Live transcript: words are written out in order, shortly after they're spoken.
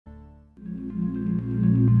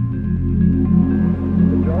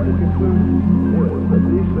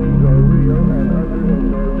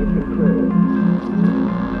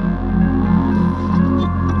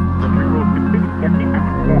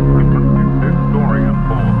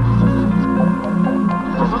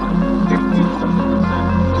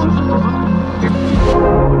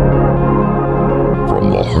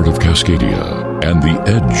Cascadia and the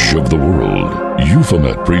edge of the world,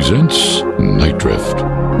 Euphomet presents Night Drift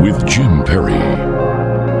with Jim Perry.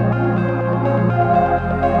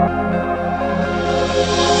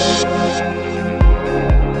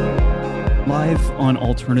 Live on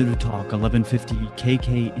Alternative Talk, 1150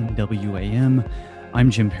 KKNW AM, I'm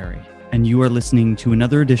Jim Perry, and you are listening to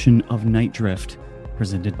another edition of Night Drift,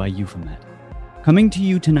 presented by Euphomet. Coming to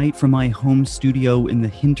you tonight from my home studio in the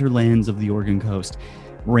hinterlands of the Oregon coast,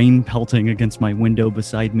 rain pelting against my window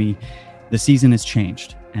beside me. The season has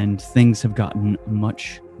changed, and things have gotten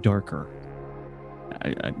much darker.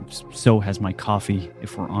 So has my coffee,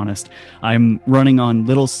 if we're honest. I'm running on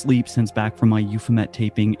little sleep since back from my Euphomet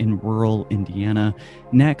taping in rural Indiana.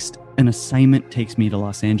 Next, an assignment takes me to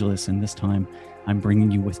Los Angeles, and this time I'm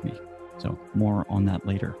bringing you with me. So more on that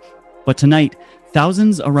later. But tonight,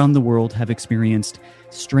 thousands around the world have experienced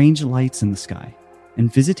strange lights in the sky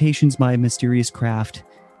and visitations by mysterious craft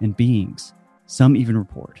and beings. Some even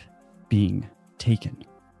report being taken.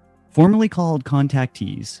 Formerly called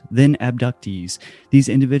contactees, then abductees, these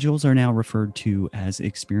individuals are now referred to as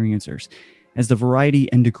experiencers, as the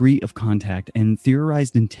variety and degree of contact and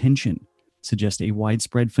theorized intention suggest a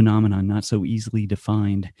widespread phenomenon not so easily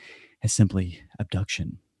defined as simply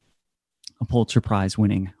abduction. A Pulitzer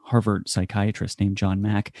Prize-winning Harvard psychiatrist named John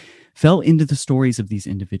Mack fell into the stories of these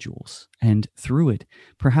individuals, and through it,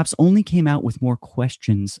 perhaps only came out with more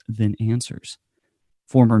questions than answers.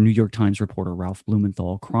 Former New York Times reporter Ralph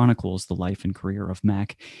Blumenthal chronicles the life and career of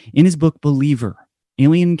Mack in his book The Believer,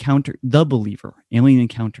 Alien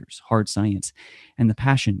Encounters, Hard Science, and the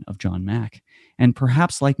Passion of John Mack. And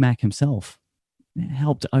perhaps like Mack himself,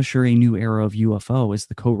 helped usher a new era of UFO as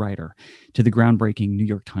the co-writer to the groundbreaking New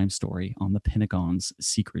York Times story on the Pentagon's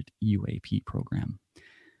secret UAP program.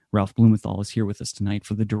 Ralph Blumenthal is here with us tonight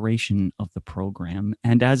for the duration of the program,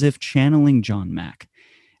 and as if channeling John Mack,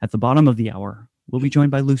 at the bottom of the hour, we'll be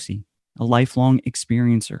joined by Lucy, a lifelong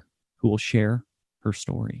experiencer who will share her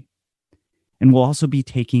story. And we'll also be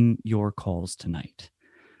taking your calls tonight.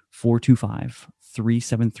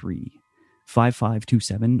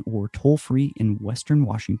 425-373-5527 or toll free in Western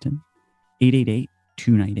Washington,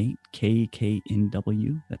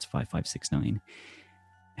 888-298-KKNW. That's 5569.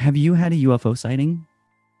 Have you had a UFO sighting?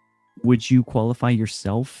 Would you qualify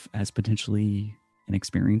yourself as potentially an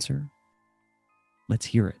experiencer? Let's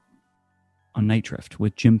hear it on Night Drift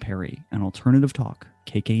with Jim Perry and Alternative Talk,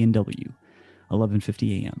 KKNW,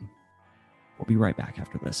 1150 AM. We'll be right back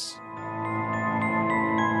after this.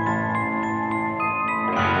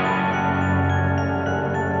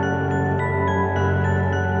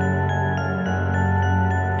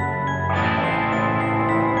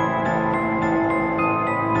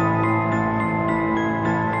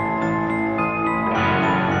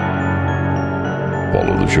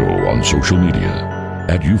 Follow the show on social media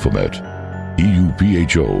at Euphomet,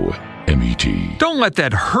 EUPHOMET. Don't let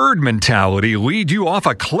that herd mentality lead you off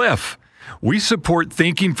a cliff. We support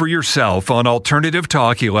thinking for yourself on Alternative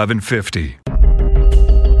Talk 1150.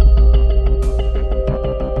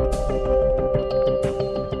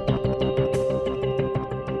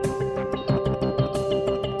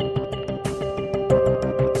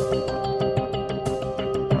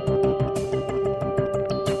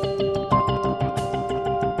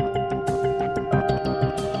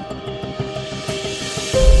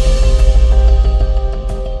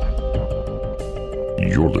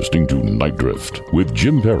 Listening to Night Drift with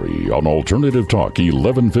Jim Perry on Alternative Talk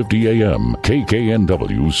 1150 AM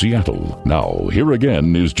KKNW Seattle. Now, here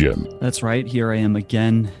again is Jim. That's right. Here I am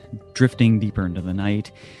again, drifting deeper into the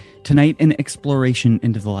night. Tonight, an exploration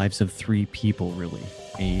into the lives of three people, really.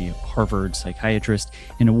 A Harvard psychiatrist,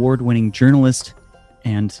 an award-winning journalist,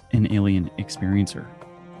 and an alien experiencer.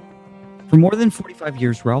 For more than 45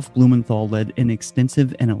 years, Ralph Blumenthal led an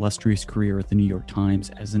extensive and illustrious career at the New York Times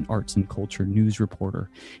as an arts and culture news reporter,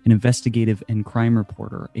 an investigative and crime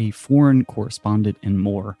reporter, a foreign correspondent, and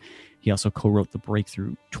more. He also co-wrote the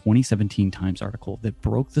breakthrough 2017 Times article that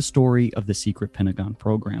broke the story of the secret Pentagon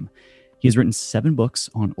program. He has written 7 books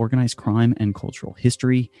on organized crime and cultural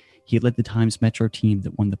history. He led the Times Metro team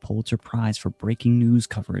that won the Pulitzer Prize for breaking news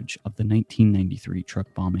coverage of the 1993 truck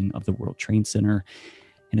bombing of the World Trade Center.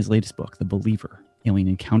 In his latest book, The Believer, Alien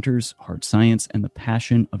Encounters, Hard Science, and the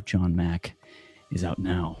Passion of John Mack, is out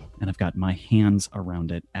now. And I've got my hands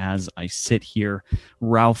around it as I sit here.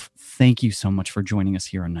 Ralph, thank you so much for joining us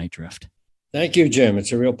here on Night Drift. Thank you, Jim.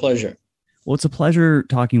 It's a real pleasure. Well, it's a pleasure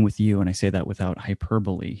talking with you, and I say that without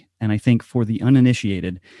hyperbole. And I think for the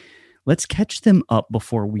uninitiated, let's catch them up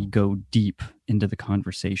before we go deep into the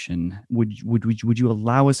conversation. Would you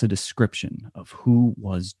allow us a description of who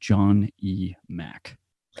was John E. Mack?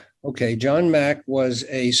 Okay, John Mack was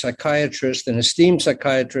a psychiatrist, an esteemed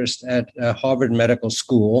psychiatrist at Harvard Medical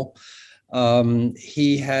School.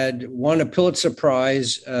 He had won a Pulitzer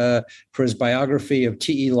Prize for his biography of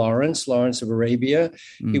T.E. Lawrence of Arabia.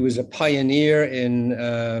 He was a pioneer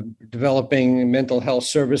in developing mental health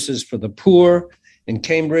services for the poor in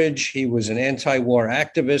Cambridge. He was an anti-war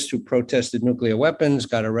activist who protested nuclear weapons,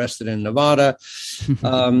 got arrested in Nevada. He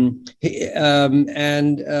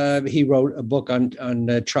wrote a book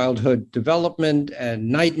on childhood development and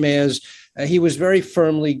nightmares. He was very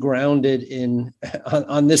firmly grounded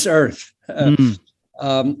on this earth.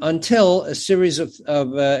 Until a series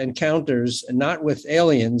of encounters, not with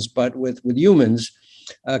aliens, but with humans,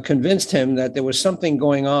 convinced him that there was something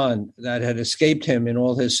going on that had escaped him in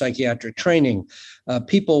all his psychiatric training.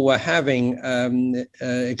 People were having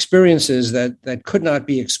experiences that could not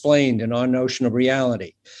be explained in our notion of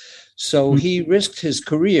reality. So he risked his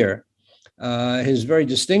career, his very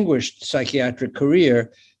distinguished psychiatric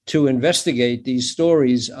career, to investigate these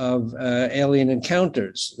stories of alien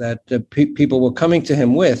encounters that people were coming to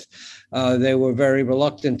him with. They were very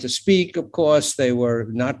reluctant to speak, of course. They were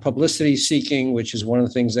not publicity seeking, which is one of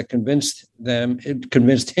the things that convinced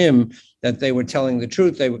him that they were telling the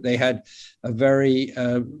truth. They had a very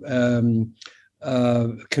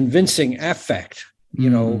convincing affect.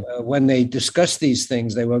 When they discussed these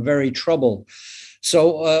things, they were very troubled.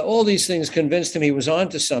 So all these things convinced him he was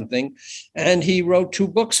onto something, and he wrote 2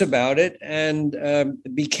 books about it and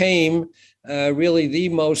became really the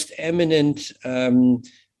most eminent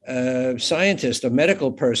scientist, a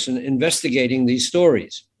medical person investigating these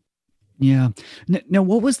stories. Yeah. Now,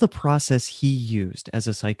 what was the process he used as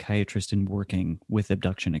a psychiatrist in working with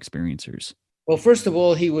abduction experiencers? Well, first of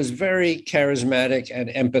all, he was very charismatic and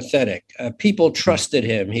empathetic. People trusted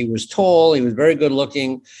him. He was tall. He was very good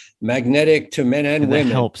looking, magnetic to men and women.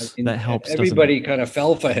 That helps. Everybody kind of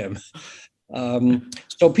fell for him.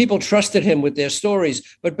 So people trusted him with their stories.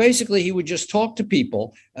 But basically, he would just talk to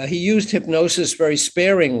people. He used hypnosis very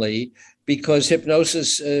sparingly because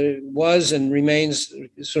hypnosis was and remains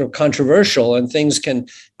sort of controversial, and things can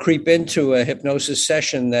creep into a hypnosis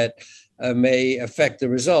session that may affect the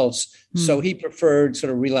results. So he preferred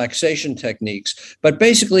sort of relaxation techniques. But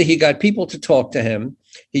basically, he got people to talk to him.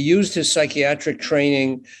 He used his psychiatric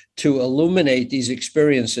training to illuminate these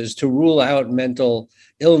experiences, to rule out mental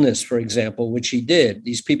illness, for example, which he did.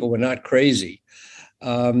 These people were not crazy.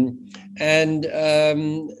 And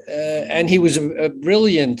he was a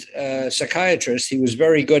brilliant psychiatrist. He was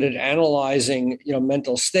very good at analyzing,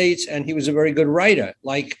 mental states, and he was a very good writer,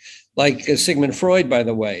 like Sigmund Freud, by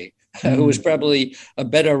the way. Who was probably a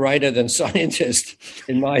better writer than scientist,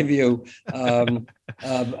 in my view.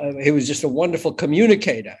 He was just a wonderful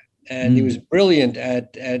communicator, and he was brilliant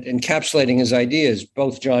at encapsulating his ideas,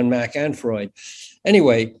 both John Mack and Freud.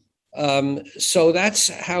 Anyway, so that's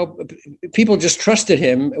how people just trusted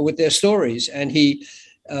him with their stories, and he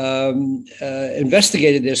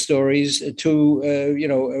investigated their stories to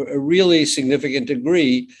a really significant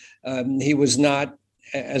degree. He was not,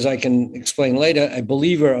 as I can explain later, a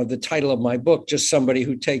believer of the title of my book, just somebody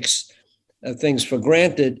who takes things for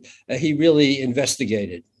granted. He really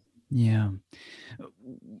investigated. Yeah.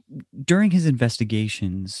 During his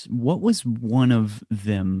investigations, what was one of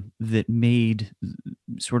them that made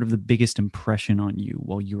sort of the biggest impression on you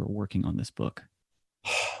while you were working on this book?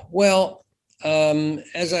 Well,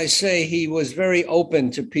 as I say, he was very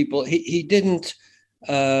open to people. He didn't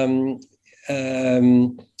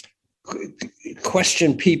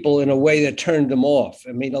question people in a way that turned them off.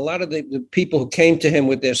 I mean, a lot of the people who came to him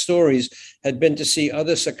with their stories had been to see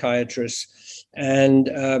other psychiatrists and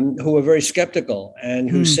who were very skeptical and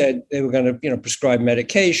who said they were going to, prescribe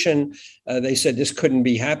medication. They said this couldn't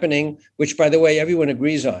be happening, which, by the way, everyone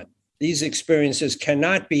agrees on. These experiences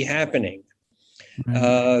cannot be happening.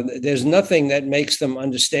 There's nothing that makes them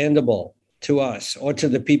understandable to us or to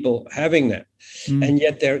the people having them, and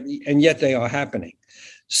yet they are happening.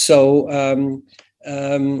 So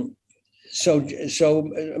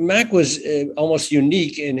Mack was almost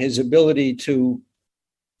unique in his ability to,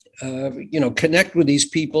 connect with these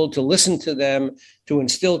people, to listen to them, to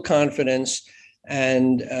instill confidence,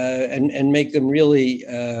 and make them really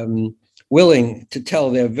willing to tell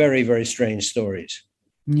their very, very strange stories.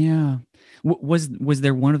 Yeah. Was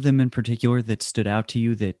there one of them in particular that stood out to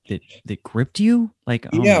you that gripped you? Like,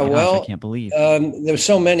 oh my gosh, I can't believe. There's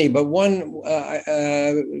so many, but one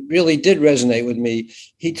really did resonate with me.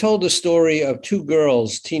 He told the story of 2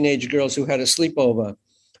 girls, teenage girls, who had a sleepover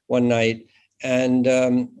one night, and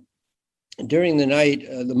during the night,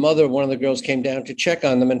 the mother of one of the girls came down to check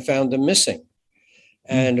on them and found them missing.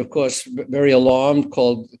 And of course, very alarmed,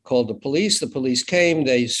 called the police. The police came,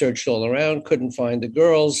 they searched all around, couldn't find the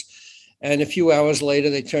girls. And a few hours later,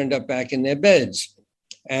 they turned up back in their beds.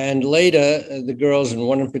 And later, the girls, and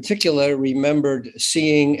one in particular, remembered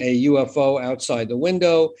seeing a UFO outside the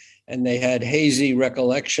window, and they had hazy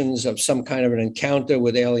recollections of some kind of an encounter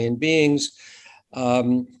with alien beings.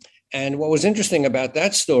 And what was interesting about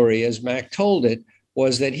that story, as Mac told it,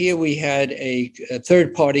 was that here we had a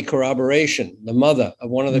third-party corroboration, the mother of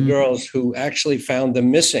one of the girls who actually found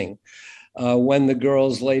them missing when the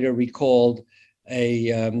girls later recalled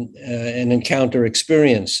an encounter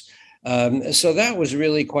experience. So that was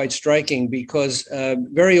really quite striking because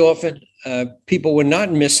very often people were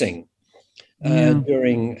not missing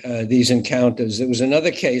during these encounters. There was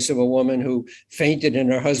another case of a woman who fainted in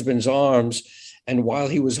her husband's arms, and while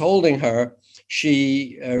he was holding her,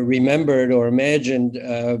 she remembered or imagined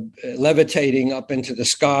levitating up into the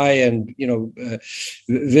sky and,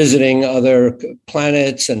 visiting other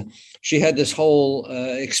planets. And she had this whole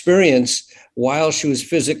experience while she was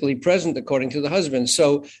physically present, according to the husband.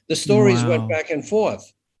 So the stories went back and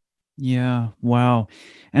forth. Yeah. Wow.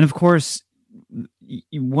 And of course,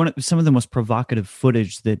 some of the most provocative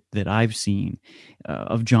footage that I've seen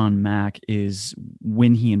of John Mack is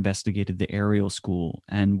when he investigated the Ariel School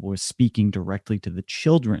and was speaking directly to the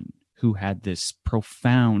children who had this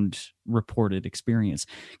profound reported experience.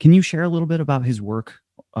 Can you share a little bit about his work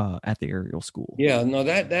at the Ariel School? Yeah, no,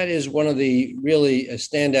 that is one of the really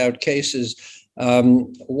standout cases.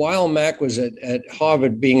 While Mack was at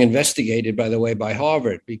Harvard, being investigated, by the way, by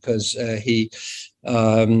Harvard, because they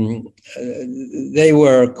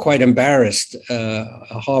were quite embarrassed,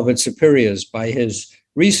 Harvard superiors, by his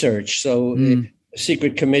research. So a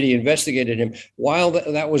secret committee investigated him. While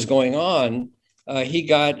that was going on, he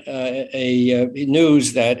got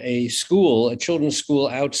news that a children's school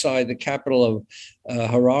outside the capital of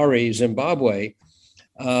Harare, Zimbabwe,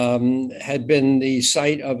 had been the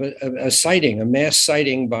site of a mass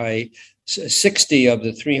sighting by 60 of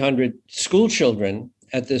the 300 school children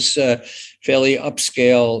at this fairly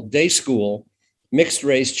upscale day school, mixed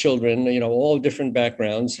race children, all different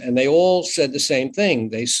backgrounds. And they all said the same thing.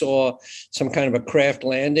 They saw some kind of a craft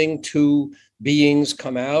landing, two beings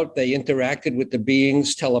come out. They interacted with the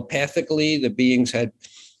beings telepathically. The beings had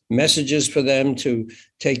messages for them to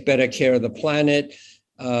take better care of the planet.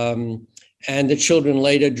 And the children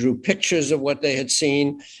later drew pictures of what they had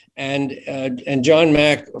seen. And John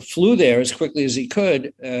Mack flew there as quickly as he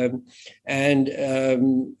could and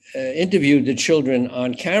interviewed the children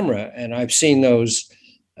on camera. And I've seen those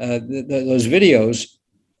videos,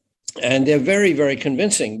 and they're very, very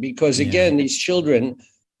convincing because, again, these children,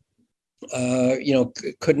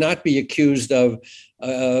 could not be accused of,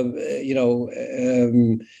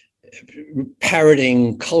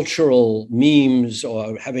 parroting cultural memes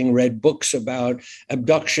or having read books about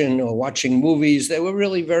abduction or watching movies. They were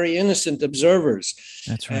really very innocent observers.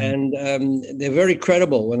 That's right. And they're very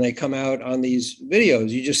credible when they come out on these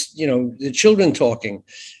videos. You just, the children talking,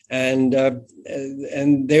 and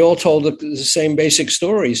they all told the same basic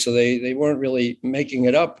story. So they weren't really making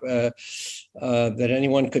it up that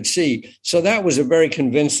anyone could see. So that was a very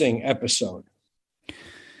convincing episode.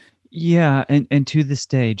 Yeah, and to this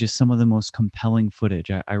day, just some of the most compelling footage.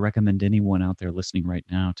 I recommend anyone out there listening right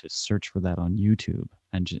now to search for that on YouTube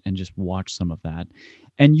and just watch some of that.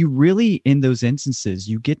 And you really, in those instances,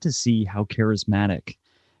 you get to see how charismatic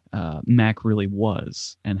Mac really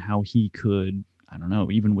was and how he could, I don't know,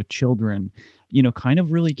 even with children, kind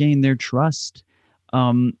of really gain their trust.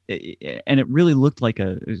 And it really looked like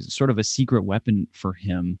a sort of a secret weapon for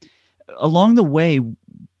him. Along the way,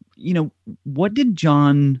 what did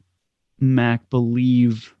John Mack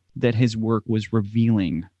believe that his work was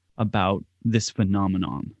revealing about this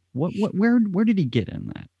phenomenon? Where did he get in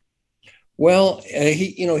that? Well,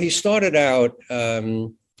 he started out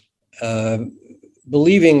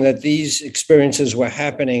believing that these experiences were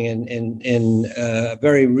happening in a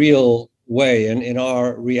very real way and in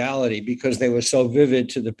our reality because they were so vivid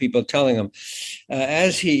to the people telling them.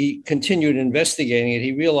 As he continued investigating it,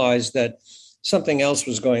 he realized that something else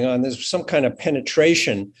was going on. There's some kind of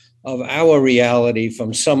penetration of our reality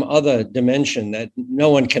from some other dimension that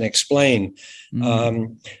no one can explain.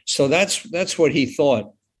 So that's what he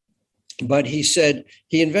thought. But he said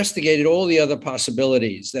he investigated all the other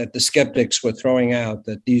possibilities that the skeptics were throwing out,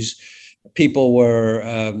 that these people were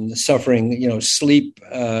suffering, sleep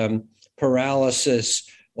paralysis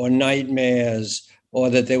or nightmares,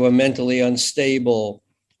 or that they were mentally unstable,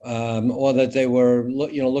 or that they were,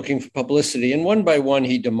 looking for publicity. And one by one,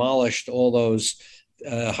 he demolished all those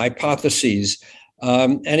hypotheses.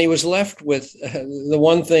 And he was left with the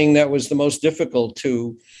one thing that was the most difficult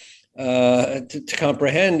to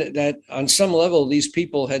comprehend, that on some level these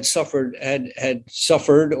people had suffered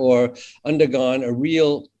or undergone a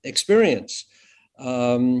real experience.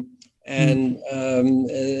 And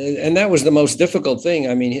that was the most difficult thing.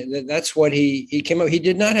 I mean, that's what he came up. He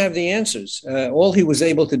did not have the answers. All he was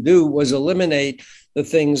able to do was eliminate the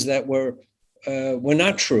things that were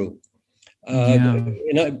not true.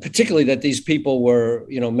 Particularly that these people were,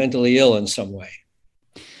 mentally ill in some way.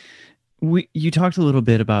 You talked a little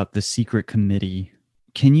bit about the secret committee.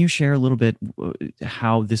 Can you share a little bit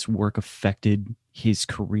how this work affected his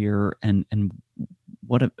career and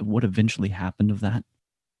what eventually happened of that?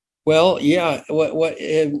 Well, yeah. What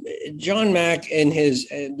John Mack, in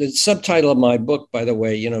the subtitle of my book, by the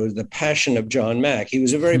way, The Passion of John Mack. He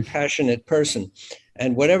was a very passionate person.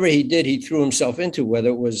 And whatever he did, he threw himself into, whether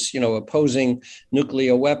it was, opposing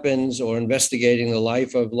nuclear weapons or investigating the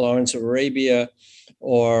life of Lawrence of Arabia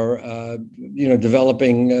or,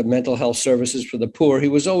 developing mental health services for the poor. He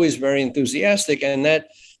was always very enthusiastic. And that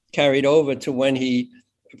carried over to when he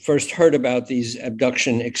first heard about these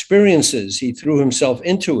abduction experiences. He threw himself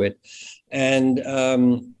into it. And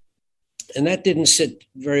that didn't sit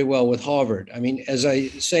very well with Harvard. I mean, as I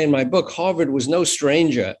say in my book, Harvard was no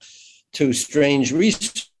stranger to strange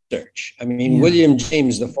research. I mean, William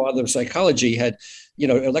James, the father of psychology, had,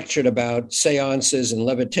 lectured about seances and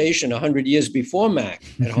levitation 100 years before Mack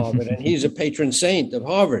at Harvard, and he's a patron saint of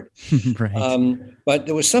Harvard. Right. But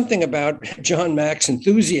there was something about John Mack's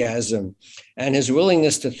enthusiasm and his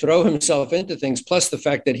willingness to throw himself into things, plus the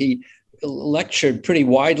fact that he lectured pretty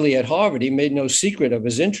widely at Harvard. He made no secret of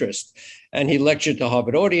his interest. And he lectured to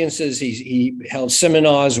Harvard audiences. He held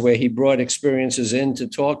seminars where he brought experiences in to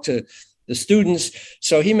talk to the students.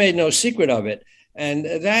 So he made no secret of it. And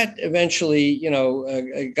that eventually,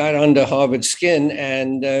 got under Harvard's skin.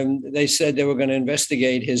 And they said they were going to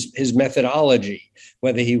investigate his methodology,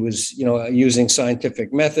 whether he was, using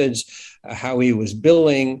scientific methods, how he was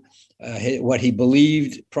billing, what he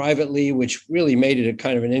believed privately, which really made it a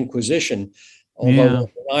kind of an inquisition, although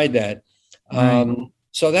they denied that. Right.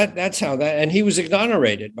 So that's how that, and he was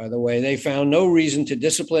exonerated, by the way. They found no reason to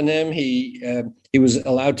discipline him. He was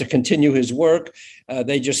allowed to continue his work.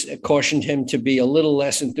 They just cautioned him to be a little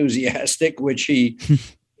less enthusiastic, which he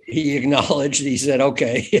acknowledged. He said,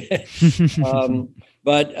 okay.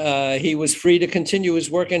 But he was free to continue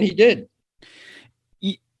his work, and he did.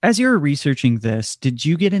 As you're researching this, did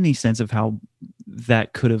you get any sense of how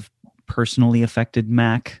that could have personally affected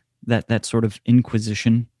Mack, that sort of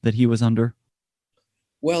inquisition that he was under?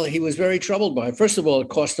 Well, he was very troubled by it. First of all, it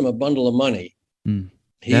cost him a bundle of money.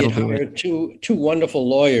 He had hired two wonderful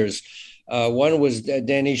lawyers. One was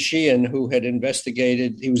Danny Sheehan, who had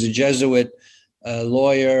investigated. He was a Jesuit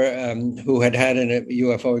lawyer who had a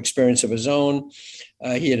UFO experience of his own.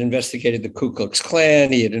 He had investigated the Ku Klux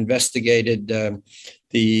Klan. He had investigated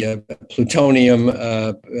the plutonium,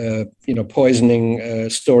 poisoning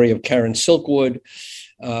story of Karen Silkwood.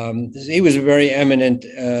 He was a very eminent,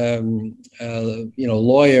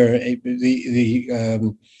 lawyer.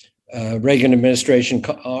 The Reagan administration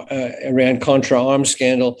ran Contra arms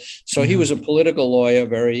scandal, so he was a political lawyer,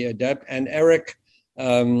 very adept. And Eric,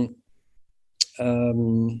 I'm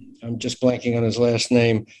just blanking on his last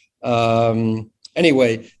name.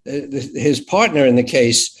 Anyway, his partner in the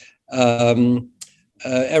case,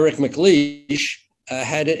 Eric McLeish,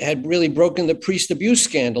 had really broken the priest abuse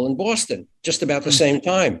scandal in Boston just about the same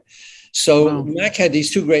time. So Mack had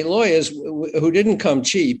these two great lawyers who didn't come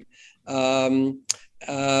cheap. And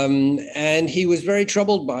he was very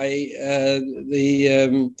troubled by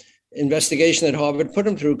the investigation that Harvard put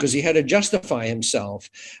him through, because he had to justify himself.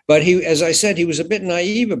 But he, as I said, he was a bit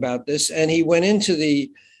naive about this, and he went into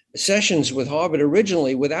the sessions with Harvard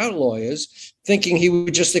originally without lawyers, thinking he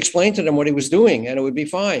would just explain to them what he was doing and it would be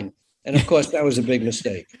fine. And of course, that was a big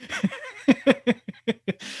mistake.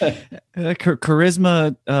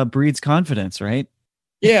 Charisma breeds confidence, right?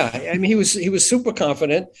 Yeah, I mean, he was super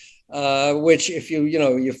confident, which, if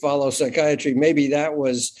you follow psychiatry, maybe that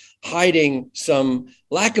was hiding some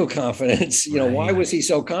lack of confidence. Right. Why was he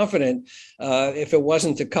so confident if it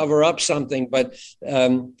wasn't to cover up something? But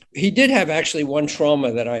he did have actually one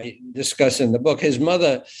trauma that I discuss in the book. His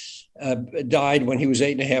mother died when he was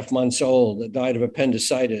 8.5 months old, died of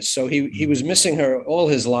appendicitis. So he was missing her all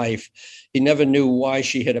his life. He never knew why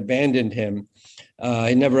she had abandoned him.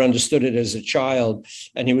 He never understood it as a child,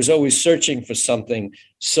 and he was always searching for something.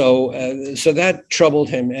 So that troubled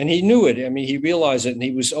him, and he knew it. I mean, he realized it, and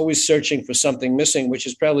he was always searching for something missing, which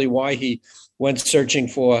is probably why he went searching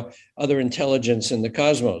for other intelligence in the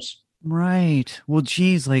cosmos. Right. Well,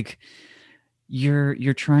 geez,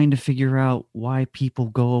 you're trying to figure out why people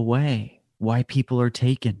go away, why people are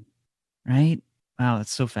taken, right? Wow,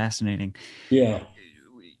 that's so fascinating. Yeah.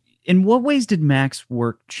 In what ways did Mac's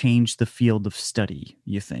work change the field of study,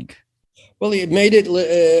 you think? Well, he made it.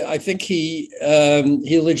 I think he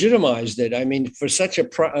legitimized it. I mean, for such a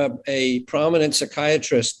prominent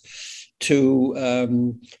psychiatrist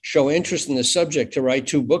to show interest in the subject, to write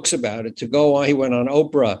 2 books about it, to go on. He went on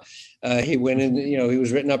Oprah. He went in. He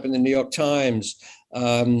was written up in the New York Times.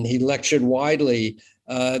 He lectured widely.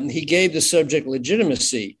 He gave the subject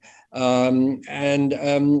legitimacy, and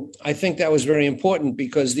I think that was very important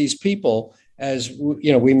because these people, as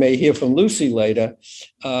we may hear from Lucy later,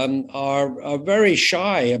 are very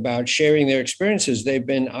shy about sharing their experiences. They've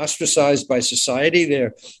been ostracized by society.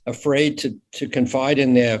 They're afraid to confide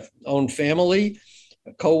in their own family,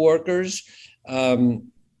 coworkers,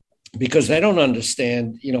 because they don't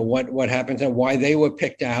understand, what happened and why they were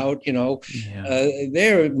picked out.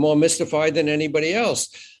 They're more mystified than anybody else.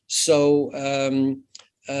 So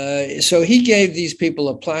he gave these people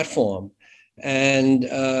a platform, and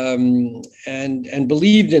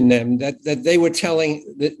believed in them, that they were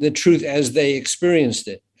telling the truth as they experienced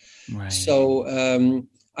it. Right. So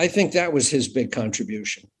I think that was his big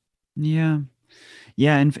contribution. Yeah.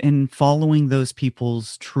 And following those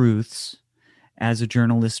people's truths as a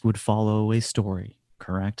journalist would follow a story,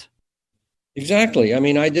 correct? Exactly. I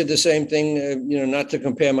mean, I did the same thing, not to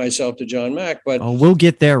compare myself to John Mack, but we'll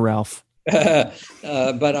get there, Ralph. But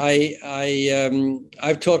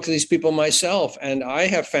I've talked to these people myself, and I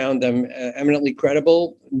have found them eminently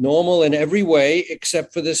credible, normal in every way,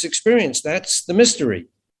 except for this experience. That's the mystery.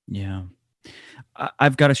 Yeah.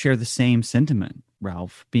 I've got to share the same sentiment,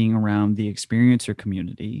 Ralph, being around the experiencer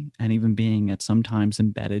community and even being at sometimes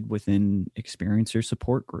embedded within experiencer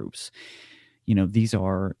support groups. These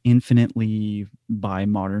are infinitely, by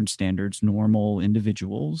modern standards, normal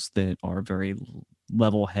individuals that are very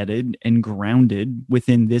level-headed and grounded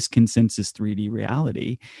within this consensus 3D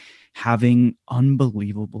reality, having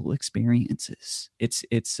unbelievable experiences. It's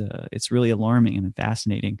really alarming and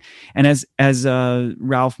fascinating. And as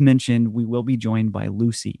Ralph mentioned, we will be joined by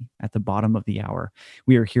Lucy at the bottom of the hour.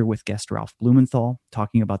 We are here with guest Ralph Blumenthal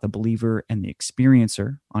talking about the believer and the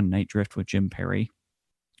experiencer on NITE DRIFT with Jim Perry.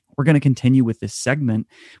 We're going to continue with this segment.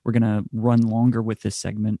 We're going to run longer with this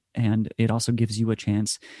segment, and it also gives you a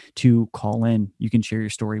chance to call in. You can share your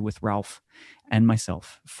story with Ralph and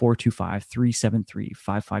myself,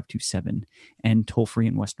 425-373-5527, and toll free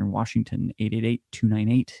in Western Washington,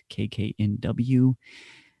 888-298-KKNW.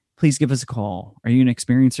 Please give us a call. Are you an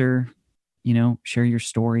experiencer? Share your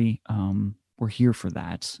story. We're here for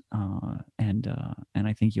that, and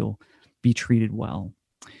I think you'll be treated well.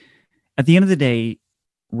 At the end of the day,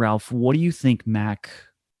 Ralph, what do you think Mac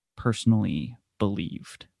personally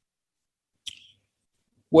believed?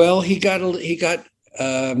 Well, he got,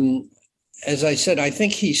 as I said, I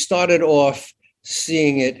think he started off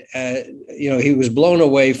seeing it, he was blown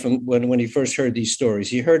away from when he first heard these stories.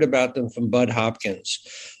 He heard about them from Bud Hopkins,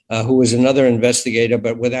 who was another investigator,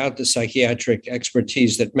 but without the psychiatric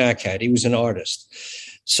expertise that Mac had. He was an artist.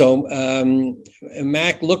 So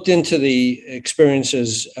Mac looked into the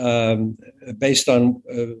experiences based on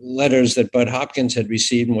letters that Bud Hopkins had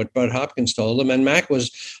received and what Bud Hopkins told him. And Mac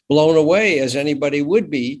was blown away, as anybody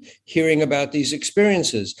would be, hearing about these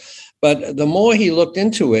experiences. But the more he looked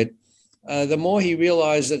into it, the more he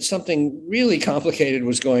realized that something really complicated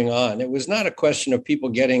was going on. It was not a question of people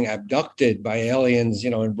getting abducted by aliens,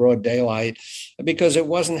 in broad daylight, because it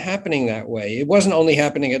wasn't happening that way. It wasn't only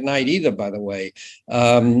happening at night either, by the way.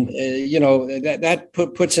 That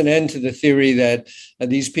puts an end to the theory that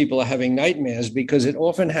these people are having nightmares, because it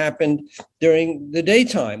often happened during the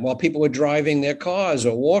daytime while people were driving their cars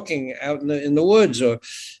or walking out in the woods, or,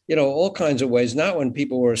 all kinds of ways, not when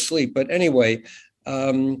people were asleep. But anyway,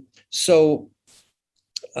 So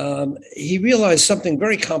he realized something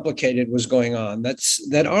very complicated was going on.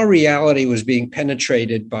 That our reality was being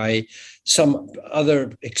penetrated by some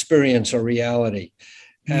other experience or reality.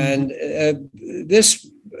 And this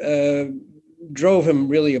drove him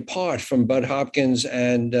really apart from Bud Hopkins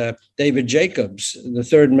and David Jacobs, the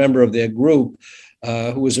third member of their group,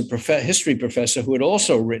 who was a history professor who had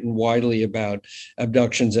also written widely about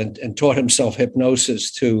abductions and taught himself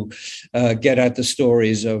hypnosis to get at the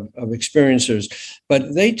stories of experiencers.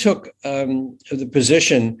 But they took the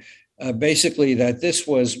position basically that this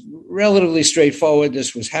was relatively straightforward.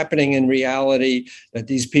 This was happening in reality, that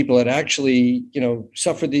these people had actually,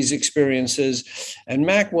 suffered these experiences. And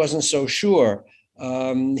Mac wasn't so sure.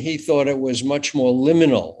 He thought it was much more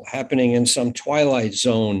liminal, happening in some twilight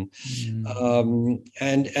zone,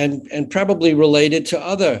 and probably related to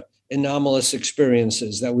other anomalous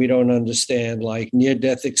experiences that we don't understand, like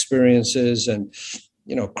near-death experiences and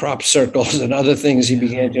crop circles and other things he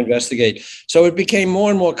began to investigate. So it became more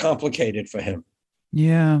and more complicated for him.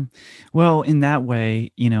 Yeah. Well, in that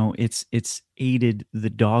way, it's aided the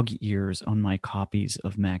dog ears on my copies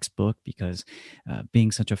of Mac's book because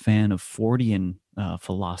being such a fan of Fordian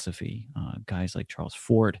philosophy, guys like Charles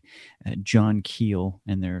Ford, John Keel,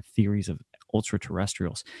 and their theories of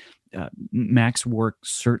ultra-terrestrials, Mac's work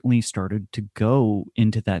certainly started to go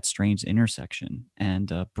into that strange intersection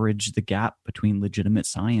and bridge the gap between legitimate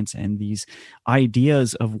science and these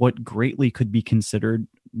ideas of what greatly could be considered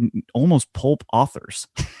almost pulp authors.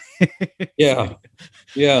 Yeah.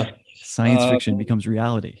 Science fiction becomes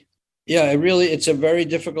reality. Yeah, it's a very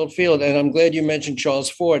difficult field. And I'm glad you mentioned Charles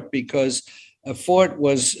Fort, because Fort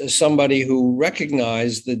was somebody who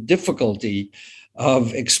recognized the difficulty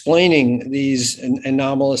of explaining these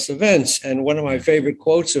anomalous events. And one of my favorite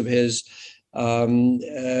quotes of his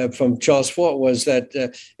from Charles Fort was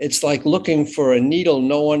that it's like looking for a needle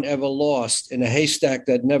no one ever lost in a haystack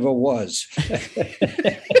that never was.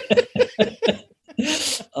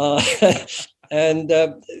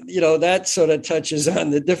 That sort of touches on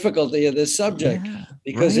the difficulty of this subject,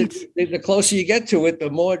 because the closer you get to it, the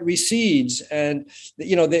more it recedes. And,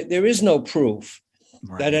 there is no proof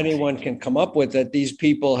that anyone can come up with that these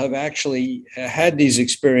people have actually had these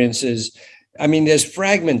experiences. I mean, there's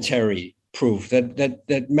fragmentary proof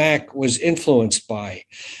that Mac was influenced by.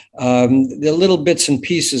 The little bits and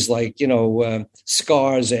pieces like,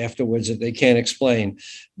 scars afterwards that they can't explain.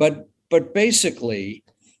 But basically,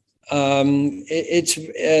 and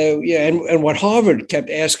what Harvard kept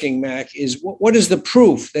asking Mac is, what is the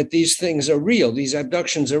proof that these things are real, these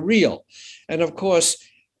abductions are real? And of course,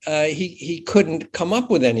 he couldn't come up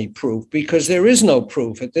with any proof, because there is no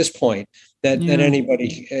proof at this point that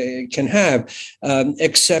anybody can have,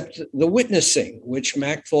 except the witnessing, which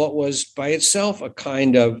Mac thought was by itself a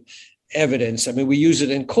kind of evidence. I mean, we use it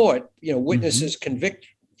in court. Witnesses convict,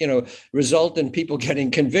 result in people getting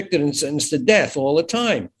convicted and sentenced to death all the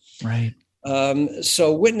time. Right.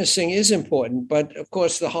 So witnessing is important, but of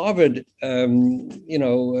course the Harvard,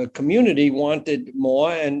 community wanted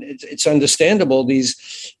more, and it's understandable.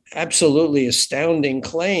 These absolutely astounding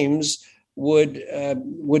claims would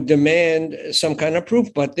demand some kind of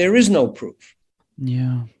proof, but there is no proof.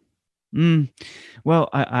 Yeah. Well,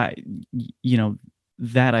 I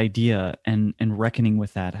that idea and reckoning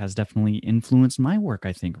with that has definitely influenced my work,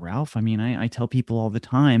 I think, Ralph. I mean, I tell people all the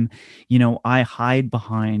time, I hide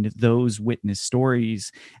behind those witness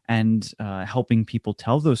stories and helping people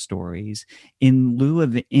tell those stories in lieu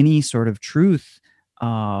of any sort of truth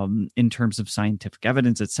in terms of scientific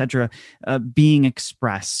evidence, etc., being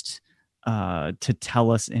expressed to tell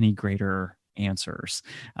us any greater answers.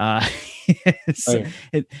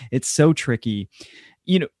 It's so tricky.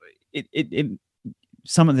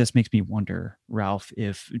 Some of this makes me wonder, Ralph,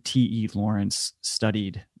 if T.E. Lawrence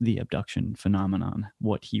studied the abduction phenomenon,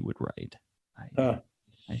 what he would write. I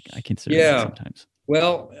consider that sometimes.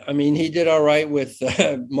 Well, I mean, he did all right with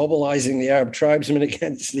mobilizing the Arab tribesmen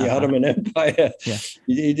against the Ottoman Empire. Yeah.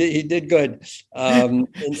 He did good. In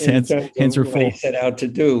terms of what he set out to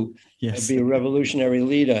do, be a revolutionary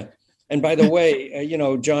leader. And by the way,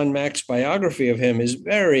 John Mack's biography of him is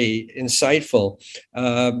very insightful.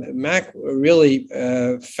 Mack really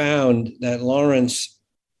found that Lawrence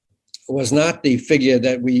was not the figure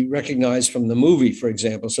that we recognize from the movie, for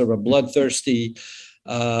example, sort of a bloodthirsty,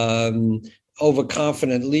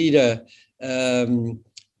 overconfident leader.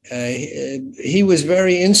 He was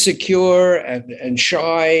very insecure and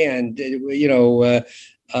shy, and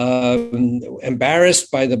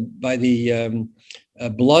embarrassed by the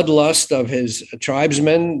bloodlust of his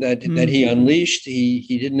tribesmen that he unleashed.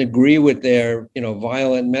 He didn't agree with their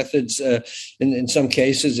violent methods. In some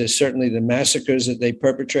cases, there's certainly the massacres that they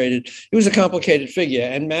perpetrated. He was a complicated figure,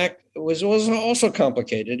 and Mack was also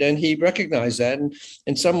complicated, and he recognized that. And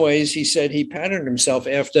in some ways, he said he patterned himself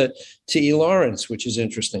after T.E. Lawrence, which is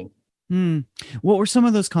interesting. What were some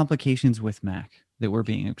of those complications with Mack that were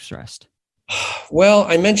being stressed? Well,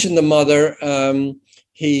 I mentioned the mother.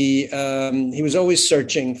 He was always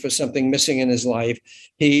searching for something missing in his life.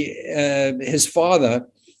 His father,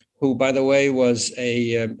 who, by the way, was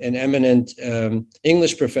an eminent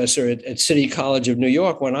English professor at City College of New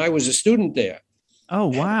York when I was a student there. Oh,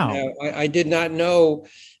 wow. I did not know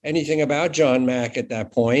anything about John Mack at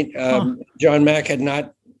that point. John Mack had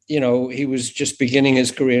not, he was just beginning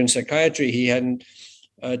his career in psychiatry. He hadn't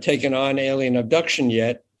taken on alien abduction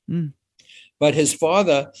yet. But his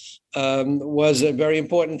father was a very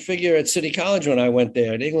important figure at City College when I went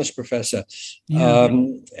there, an English professor. Yeah.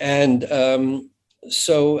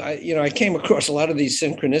 So I came across a lot of these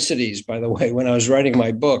synchronicities, by the way, when I was writing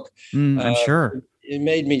my book. I'm sure. It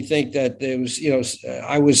made me think that there was,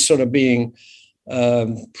 I was sort of being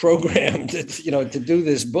programmed, to do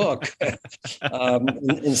this book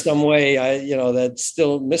in some way. That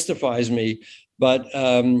still mystifies me. But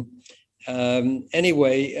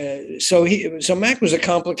anyway, so Mac was a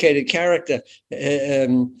complicated character.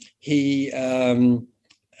 He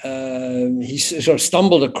sort of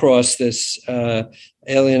stumbled across this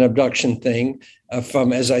alien abduction thing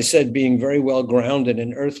from, as I said, being very well grounded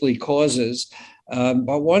in earthly causes.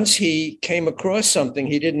 But once he came across something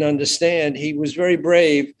he didn't understand, he was very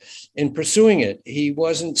brave in pursuing it. He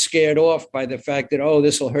wasn't scared off by the fact that, oh,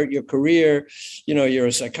 this will hurt your career. You're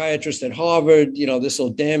a psychiatrist at Harvard. This will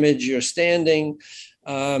damage your standing.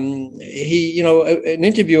 An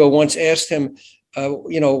interviewer once asked him,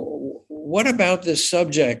 what about this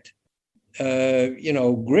subject,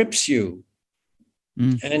 grips you?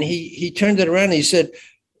 And he turned it around and he said,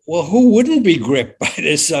 well, who wouldn't be gripped by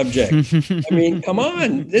this subject? I mean, come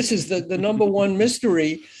on, this is the number one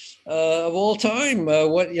mystery of all time.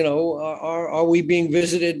 Are we being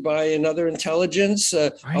visited by another intelligence?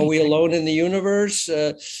 Right. Are we alone in the universe?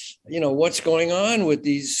 What's going on with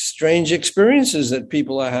these strange experiences that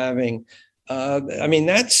people are having? That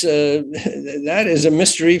is a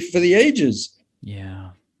mystery for the ages. Yeah.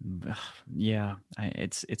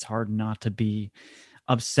 It's hard not to be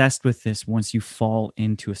obsessed with this once you fall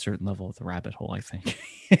into a certain level of the rabbit hole, I think.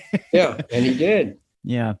 Yeah, and he did.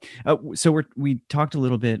 Yeah. So we talked a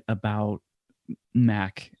little bit about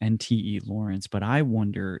Mac and T.E. Lawrence, but I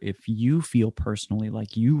wonder if you feel personally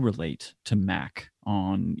like you relate to Mac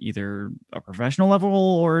on either a professional level,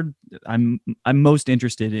 or I'm most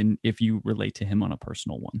interested in if you relate to him on a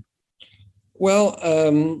personal one. Well,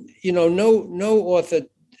 no author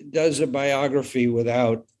does a biography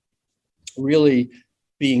without really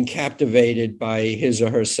being captivated by his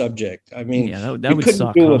or her subject. I mean, that would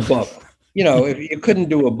suck. Do a book. If you couldn't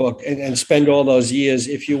do a book and spend all those years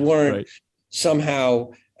if you weren't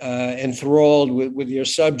somehow enthralled with your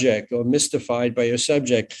subject or mystified by your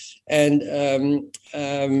subject. And,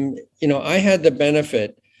 I had the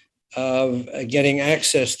benefit of getting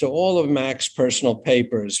access to all of Mac's personal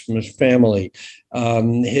papers from his family,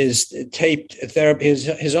 his taped therapy,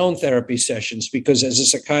 his own therapy sessions, because as a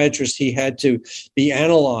psychiatrist, he had to be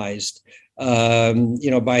analyzed,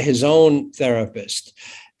 by his own therapist.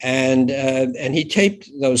 And he taped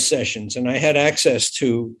those sessions, and I had access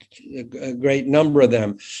to a great number of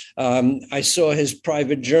them. I saw his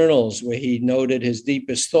private journals where he noted his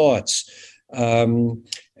deepest thoughts,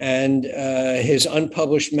 and his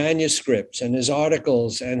unpublished manuscripts and his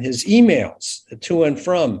articles and his emails to and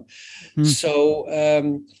from. So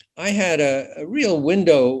I had a real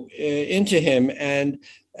window into him, and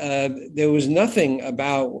there was nothing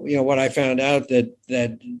about what I found out that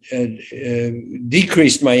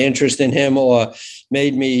decreased my interest in him or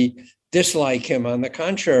made me dislike him. On the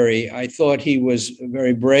contrary, I thought he was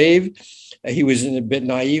very brave. He was a bit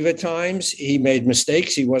naive at times. He made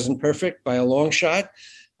mistakes. He wasn't perfect by a long shot.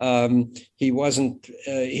 He wasn't.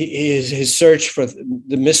 His search for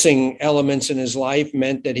the missing elements in his life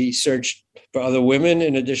meant that he searched for other women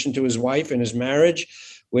in addition to his wife in his marriage,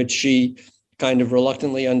 which she kind of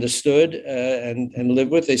reluctantly understood and lived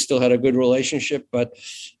with. They still had a good relationship, but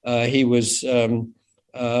he was not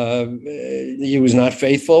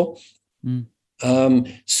faithful.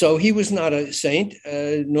 So he was not a saint,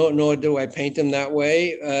 nor do I paint him that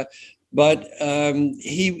way. But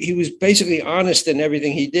he was basically honest in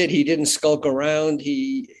everything he did. He didn't skulk around.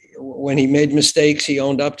 When he made mistakes, he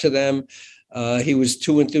owned up to them. He was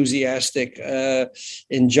too enthusiastic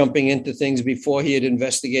in jumping into things before he had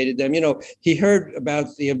investigated them. He heard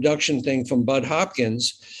about the abduction thing from Bud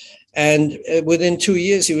Hopkins, and within 2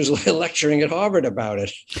 years, he was lecturing at Harvard about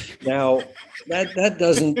it. Now, that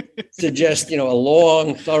doesn't suggest, a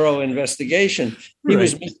long, thorough investigation. He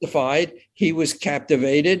was mystified. He was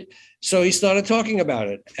captivated. So he started talking about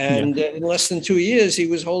it. And in less than 2 years, he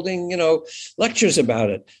was holding, lectures about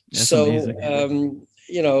it. That's amazing.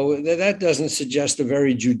 That doesn't suggest a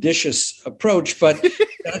very judicious approach, but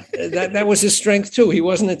that was his strength too. He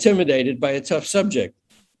wasn't intimidated by a tough subject.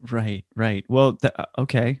 Right. Well,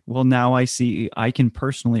 okay. Well, now I see. I can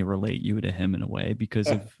personally relate you to him in a way because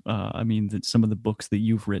of, some of the books that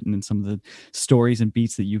you've written and some of the stories and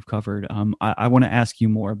beats that you've covered. I want to ask you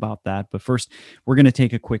more about that, but first, we're going to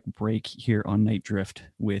take a quick break here on NITE DRIFT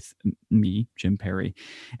with me, Jim Perry,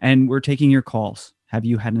 and we're taking your calls. Have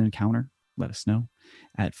you had an encounter? Let us know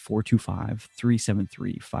at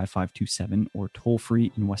 425-373-5527 or toll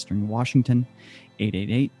free in Western Washington,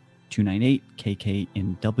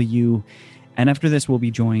 888-298-KKNW. And after this, we'll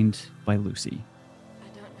be joined by Lucy.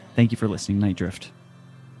 Thank you for listening, Night Drift.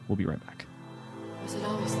 We'll be right back. Was it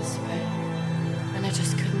always this way? And I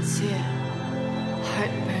just couldn't see it.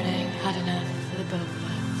 Heart burning hot enough for the both of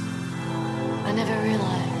us. I never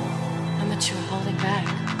realized how much you were holding back.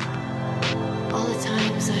 All the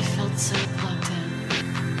times I felt so plugged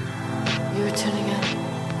in. You were tuning up.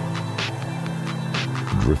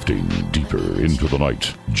 Drifting deeper into the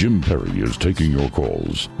night, Jim Perry is taking your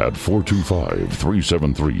calls at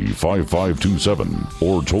 425-373-5527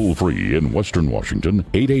 or toll free in Western Washington,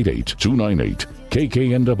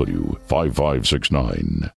 888-298-KKNW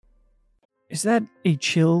 5569. Is that a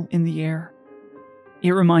chill in the air?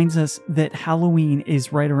 It reminds us that Halloween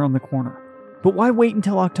is right around the corner. But why wait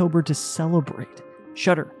until October to celebrate?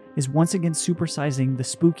 Shudder is once again supersizing the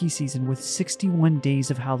spooky season with 61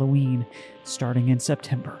 days of Halloween starting in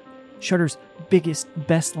September. Shudder's biggest,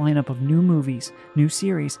 best lineup of new movies, new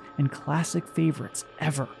series, and classic favorites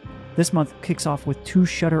ever. This month kicks off with 2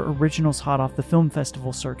 Shudder originals hot off the film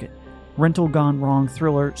festival circuit. Rental Gone Wrong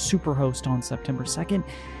thriller Superhost on September 2nd,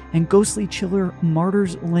 and ghostly chiller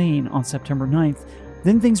Martyrs Lane on September 9th.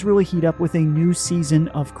 Then things really heat up with a new season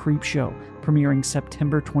of Creepshow, premiering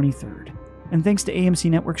September 23rd. And thanks to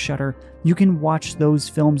AMC Network Shudder, you can watch those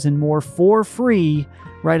films and more for free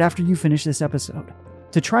right after you finish this episode.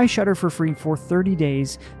 To try Shudder for free for 30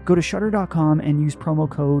 days, go to shudder.com and use promo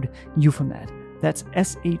code EUPHEMED. That's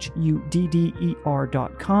SHUDDER.com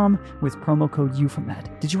with promo code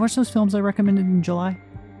EUPHEMED. Did you watch those films I recommended in July?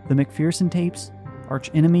 The McPherson Tapes?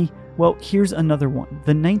 Arch Enemy? Well, here's another one.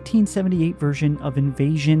 The 1978 version of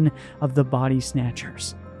Invasion of the Body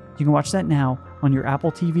Snatchers. You can watch that now on your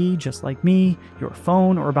Apple TV, just like me, your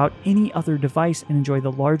phone, or about any other device and enjoy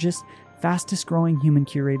the largest, fastest growing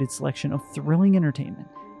human-curated selection of thrilling entertainment.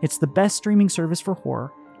 It's the best streaming service for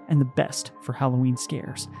horror and the best for Halloween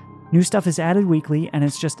scares. New stuff is added weekly, and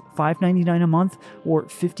it's just $5.99 a month or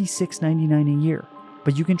 $56.99 a year.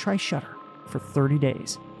 But you can try Shudder for 30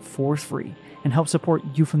 days for free and help support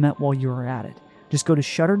Euphemet while you're at it. Just go to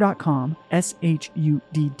shudder.com, SHUDDER.com,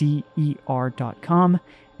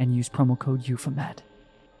 and use promo code EUPHEMED.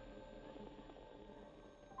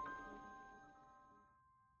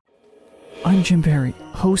 I'm Jim Perry,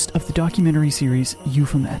 host of the documentary series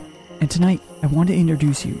Euphemet, and tonight I want to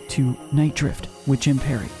introduce you to Night Drift with Jim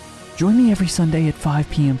Perry. Join me every Sunday at 5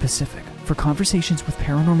 p.m. Pacific for conversations with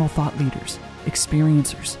paranormal thought leaders,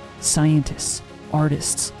 experiencers, scientists,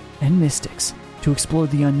 artists, and mystics to explore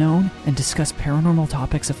the unknown and discuss paranormal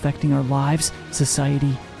topics affecting our lives,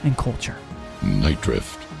 society, and culture. Night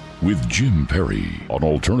Drift with Jim Perry on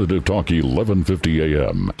Alternative Talk 1150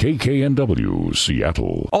 AM, KKNW,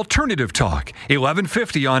 Seattle. Alternative Talk,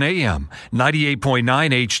 1150 on AM,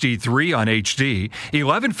 98.9 HD3 on HD,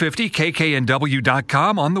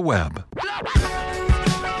 1150kknw.com on the web.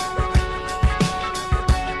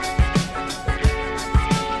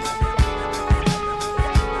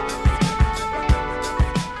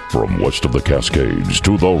 From west of the Cascades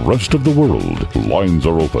to the rest of the world, lines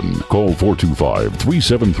are open. Call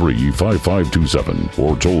 425-373-5527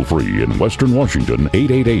 or toll free in Western Washington,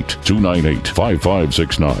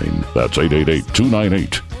 888-298-5569. That's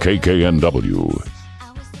 888-298-KKNW.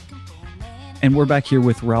 And we're back here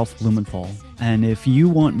with Ralph Blumenthal. And if you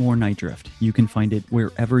want more Night Drift, you can find it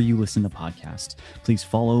wherever you listen to podcasts. Please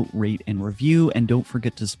follow, rate, and review. And don't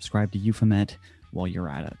forget to subscribe to Euphemet while you're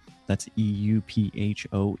at it. That's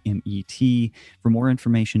EUPHOMET. For more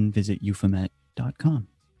information, visit euphemet.com.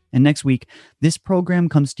 And next week, this program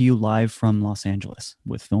comes to you live from Los Angeles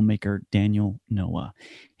with filmmaker Daniel Noah.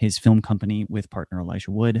 His film company with partner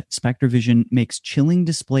Elijah Wood, Spectre Vision, makes chilling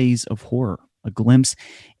displays of horror, a glimpse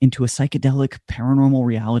into a psychedelic paranormal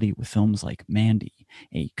reality with films like Mandy,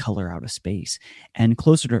 A Color Out of Space, and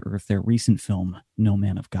Closer to Earth, their recent film, No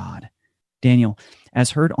Man of God. Daniel,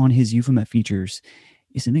 as heard on his Euphemet features,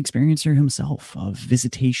 is an experiencer himself of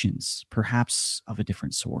visitations, perhaps of a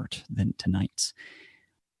different sort than tonight's.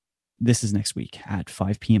 This is next week at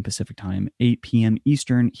 5 p.m. Pacific Time, 8 p.m.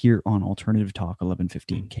 Eastern, here on Alternative Talk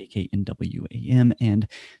 1150 KKNW AM, and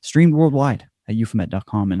streamed worldwide at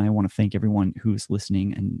euphemet.com. And I want to thank everyone who's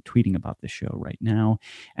listening and tweeting about this show right now,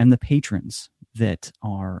 and the patrons that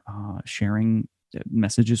are sharing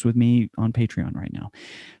messages with me on Patreon right now.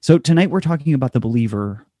 So tonight we're talking about the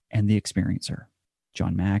believer and the experiencer.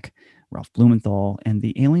 John Mack, Ralph Blumenthal, and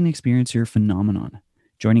the alien experiencer phenomenon.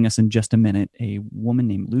 Joining us in just a minute, a woman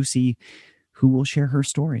named Lucy, who will share her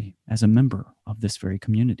story as a member of this very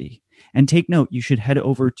community. And take note, you should head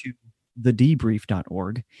over to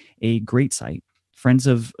thedebrief.org, a great site. Friends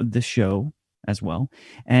of this show as well.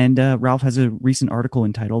 And Ralph has a recent article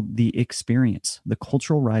entitled "The Experience: The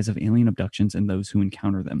Cultural Rise of Alien Abductions and Those Who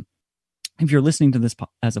Encounter Them." If you're listening to this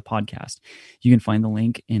as a podcast, you can find the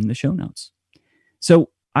link in the show notes. So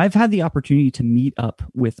I've had the opportunity to meet up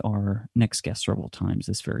with our next guest several times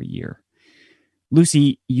this very year.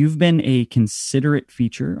 Lucy, you've been a considerate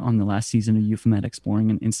feature on the last season of Euphomet, exploring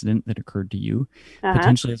an incident that occurred to you,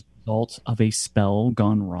 potentially as a result of a spell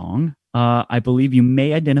gone wrong. I believe you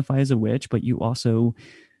may identify as a witch, but you also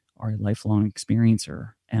are a lifelong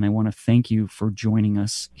experiencer. And I want to thank you for joining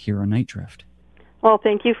us here on NITE DRIFT. Well,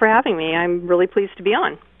 thank you for having me. I'm really pleased to be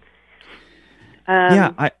on.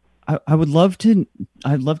 I would love to.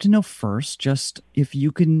 I'd love to know first, just if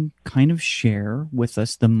you can kind of share with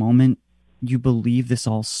us the moment you believe this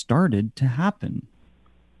all started to happen.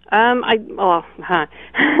 I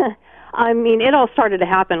mean, it all started to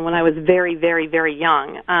happen when I was very, very, very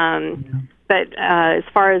young. But as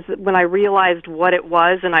far as when I realized what it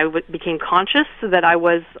was and I became conscious that I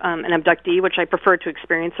was an abductee, which I prefer to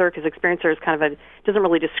experiencer, because experiencer is kind of doesn't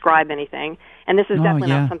really describe anything. And this is definitely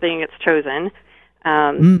not something that's chosen.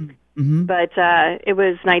 But it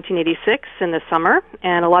was 1986 in the summer,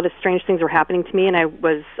 and a lot of strange things were happening to me, and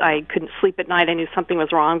I couldn't sleep at night. I knew something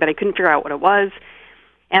was wrong, but I couldn't figure out what it was.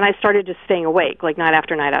 And I started just staying awake, like night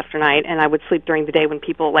after night after night, and I would sleep during the day when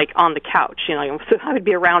people, like on the couch, so I would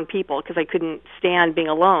be around people because I couldn't stand being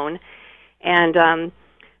alone. And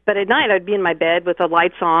but at night I'd be in my bed with the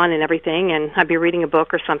lights on and everything, and I'd be reading a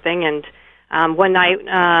book or something. And one night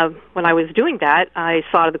when I was doing that, I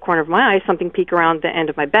saw out of the corner of my eye something peek around the end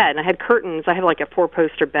of my bed. And I had curtains. I had like a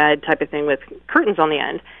 4-poster bed type of thing with curtains on the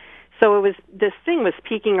end. So this thing was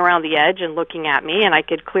peeking around the edge and looking at me, and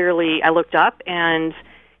I looked up and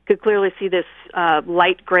could clearly see this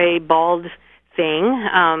light gray bald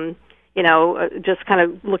thing, just kind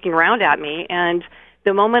of looking around at me. And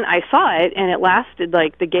the moment I saw it, and it lasted,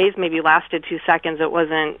 like the gaze maybe lasted 2 seconds. It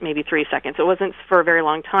wasn't maybe 3 seconds. It wasn't for a very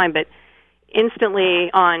long time, but instantly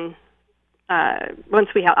once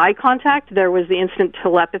we had eye contact, there was the instant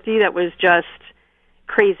telepathy that was just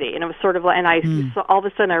crazy. And it was sort of like, and so all of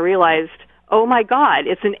a sudden I realized, oh my God,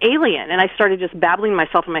 it's an alien. And I started just babbling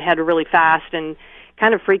myself in my head really fast and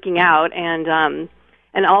kind of freaking out, and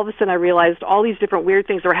all of a sudden I realized all these different weird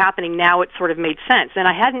things were happening. Now it sort of made sense, and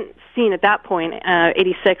I hadn't seen at that point.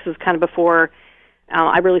 86 was kind of before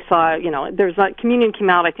I really saw. There's Communion came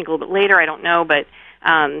out I think a little bit later. I don't know, but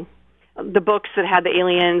the books that had the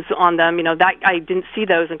aliens on them, that I didn't see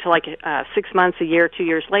those until like 6 months, a year, 2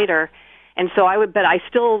 years later, and so but I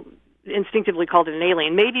still instinctively called it an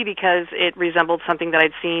alien, maybe because it resembled something that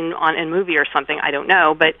I'd seen on a movie or something, I don't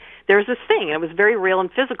know, but there was this thing, and it was very real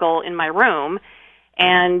and physical in my room,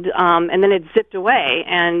 and then it zipped away,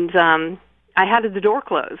 and I had the door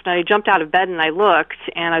closed, and I jumped out of bed, and I looked,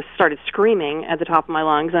 and I started screaming at the top of my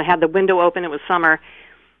lungs, and I had the window open, it was summer,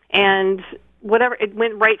 and it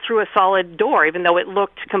went right through a solid door, even though it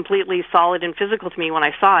looked completely solid and physical to me when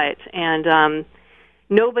I saw it, and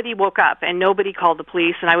nobody woke up, and nobody called the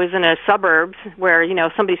police, and I was in a suburb where,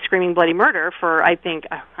 somebody's screaming bloody murder for, I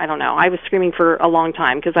don't know, I was screaming for a long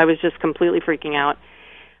time because I was just completely freaking out.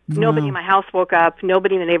 Nobody in my house woke up.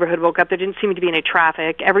 Nobody in the neighborhood woke up. There didn't seem to be any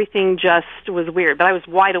traffic. Everything just was weird, but I was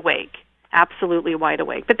wide awake, absolutely wide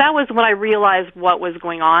awake. But that was when I realized what was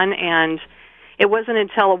going on, and it wasn't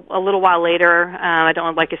until a little while later,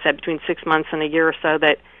 like I said, between 6 months and a year or so,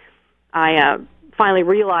 that I finally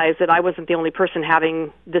realized that I wasn't the only person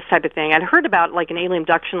having this type of thing. I'd heard about like an alien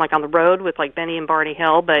abduction like on the road with like Benny and Barney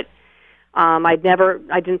Hill, but I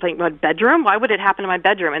didn't think, what, bedroom? Why would it happen in my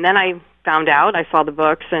bedroom? And then I found out, I saw the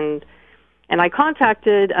books, and I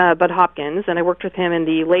contacted Bud Hopkins, and I worked with him in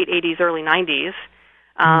the late 80s, early 90s,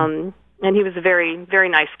 and he was a very, very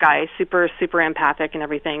nice guy, super, super empathic and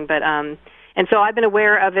everything, but and so I've been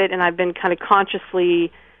aware of it, and I've been kind of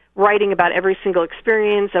consciously writing about every single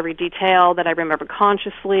experience, every detail that I remember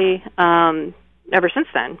consciously ever since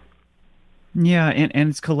then. Yeah, and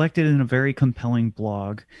it's collected in a very compelling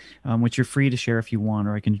blog, which you're free to share if you want,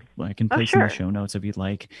 or I can place in the show notes if you'd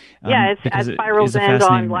like. Yeah, it's at Spiral's End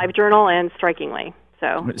on LiveJournal and Strikingly.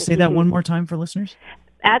 So say that one more time for listeners.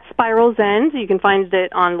 At Spiral's End, you can find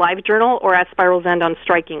it on LiveJournal or at Spiral's End on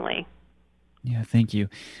Strikingly. Yeah, thank you.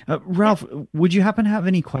 Ralph, would you happen to have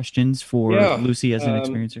any questions for Lucy as an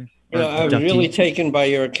experiencer? I was really taken by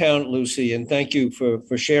your account, Lucy, and thank you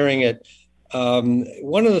for sharing it.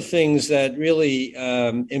 One of the things that really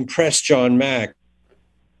impressed John Mack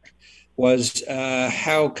was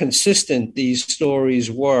how consistent these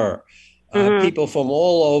stories were. People from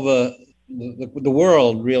all over the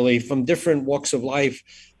world, really, from different walks of life,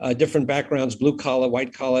 different backgrounds, blue collar,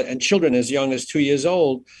 white collar, and children as young as 2 years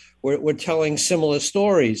old were telling similar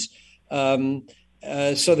stories.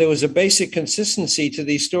 So there was a basic consistency to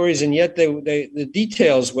these stories, and yet the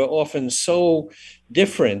details were often so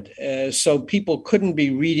different. So people couldn't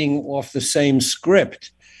be reading off the same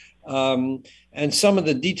script. And some of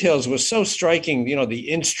the details were so striking, the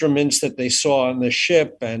instruments that they saw on the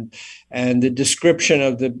ship and the description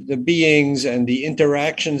of the beings and the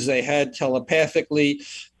interactions they had telepathically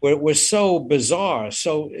were so bizarre,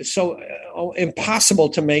 so impossible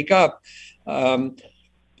to make up.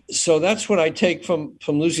 So that's what I take from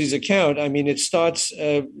Lucy's account. I mean, it starts,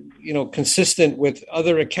 consistent with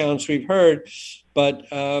other accounts we've heard, but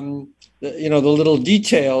the little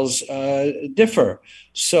details differ.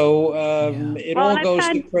 So it all goes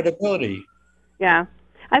to credibility. Yeah.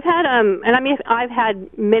 I've had, I've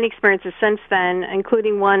had many experiences since then,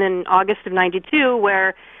 including one in August of '92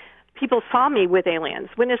 where people saw me with aliens.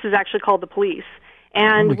 Witnesses actually called the police.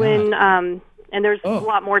 And and there's a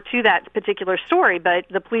lot more to that particular story, but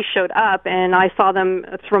the police showed up and I saw them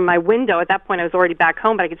from my window. At that point, I was already back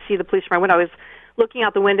home, but I could see the police from my window. I was looking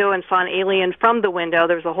out the window and saw an alien from the window.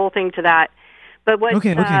 There was a whole thing to that. But what?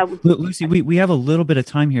 Okay. Lucy, we have a little bit of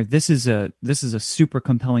time here. This is a super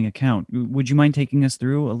compelling account. Would you mind taking us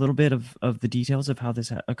through a little bit of the details of how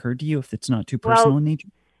this occurred to you, if it's not too personal in nature?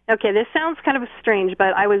 Okay, this sounds kind of strange,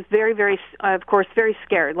 but I was very, very, of course, very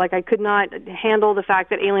scared. Like, I could not handle the fact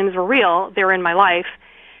that aliens were real. They were in my life.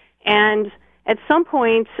 And at some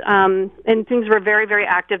point, and things were very, very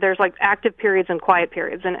active. There's like active periods and quiet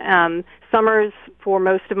periods. And summers for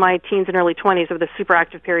most of my teens and early 20s were the super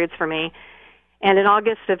active periods for me. And in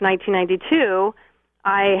August of 1992,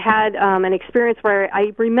 I had an experience where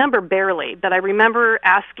I remember barely, but I remember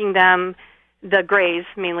asking them, the Greys,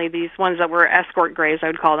 mainly these ones that were escort Greys, I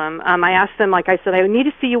would call them. I asked them, like I said, I need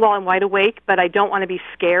to see you while I'm wide awake, but I don't want to be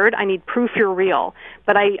scared. I need proof you're real.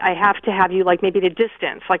 But I have to have you, like, maybe at a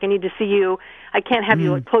distance. Like, I need to see you. I can't have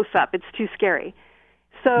you, like, close up. It's too scary.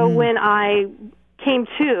 So when I came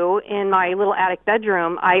to in my little attic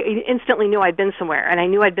bedroom, I instantly knew I'd been somewhere, and I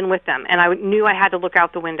knew I'd been with them, and I knew I had to look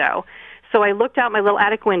out the window. So I looked out my little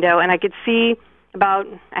attic window, and I could see about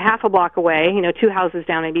a half a block away, 2 houses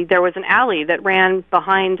down maybe, there was an alley that ran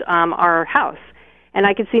behind our house. And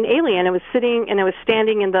I could see an alien. It was sitting, and it was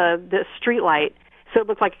standing in the street light, so it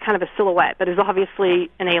looked like kind of a silhouette, but it was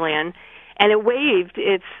obviously an alien. And it waved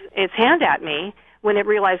its hand at me when it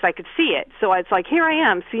realized I could see it. So it's like, here I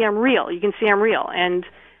am, see, I'm real. You can see I'm real. And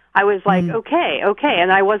I was like, okay,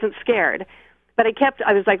 and I wasn't scared. But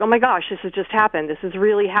I was like, oh my gosh, this has just happened. This has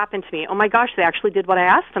really happened to me. Oh my gosh, they actually did what I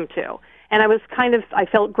asked them to. And I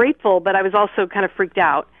felt grateful, but I was also kind of freaked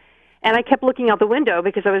out. And I kept looking out the window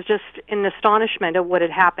because I was just in astonishment of what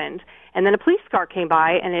had happened. And then a police car came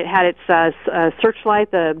by, and it had its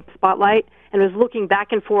searchlight, the spotlight, and was looking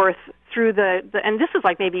back and forth through and this is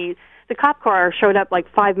like maybe the cop car showed up like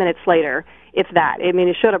 5 minutes later, if that. I mean,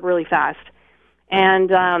 it showed up really fast. And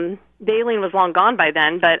the alien was long gone by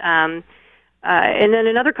then, but and then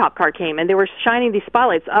another cop car came, and they were shining these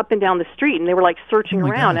spotlights up and down the street, and they were like searching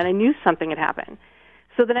around, and I knew something had happened.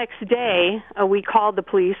 So the next day, we called the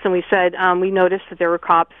police, and we said we noticed that there were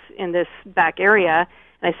cops in this back area,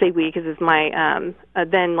 and I say we because it's my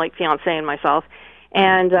then like fiance and myself,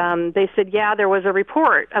 and they said, yeah, there was a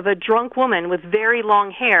report of a drunk woman with very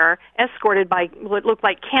long hair escorted by what looked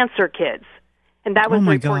like cancer kids. And that was the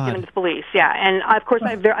report given to the police, yeah. And of course,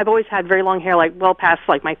 I've always had very long hair, like well past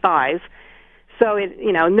like my thighs. So,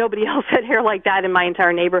 nobody else had hair like that in my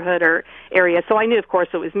entire neighborhood or area. So I knew, of course,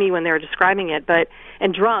 it was me when they were describing it.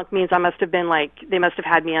 And drunk means I must have been they must have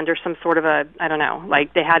had me under some sort of I don't know,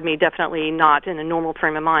 like they had me definitely not in a normal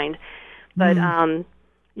frame of mind. But,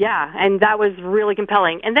 yeah, and that was really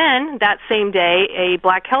compelling. And then that same day, a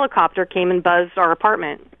black helicopter came and buzzed our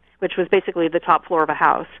apartment, which was basically the top floor of a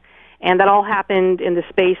house. And that all happened in the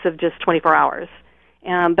space of just 24 hours.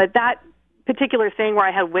 But that particular thing where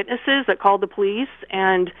I had witnesses that called the police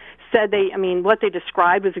and said what they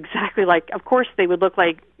described was exactly like, of course they would look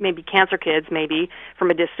like maybe cancer kids maybe from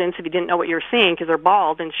a distance if you didn't know what you were seeing because they're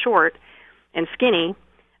bald and short and skinny.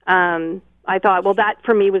 I thought, well, that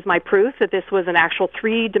for me was my proof that this was an actual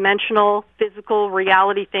three-dimensional physical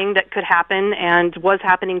reality thing that could happen and was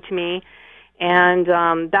happening to me. And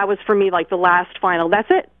that was for me like the last final, that's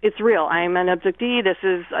it, it's real. I'm an abductee.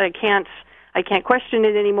 I can't question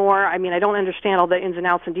it anymore. I mean, I don't understand all the ins and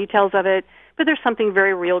outs and details of it, but there's something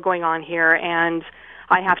very real going on here, and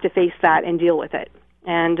I have to face that and deal with it.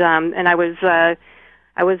 And I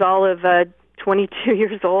was all of 22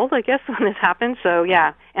 years old, I guess, when this happened. So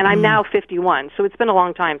yeah, and I'm now 51. So it's been a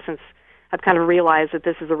long time since I've kind of realized that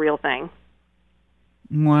this is a real thing.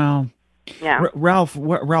 Wow. Yeah. Ralph,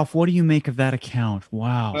 what do you make of that account?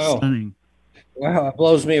 Wow, stunning. Wow, it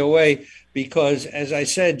blows me away because, as I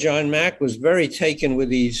said, John Mack was very taken with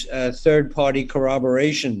these third-party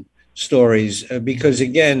corroboration stories because,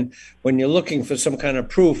 again, when you're looking for some kind of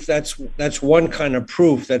proof, that's one kind of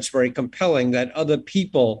proof that's very compelling, that other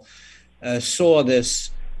people saw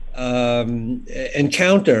this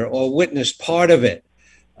encounter or witnessed part of it.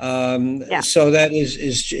 So that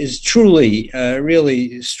is truly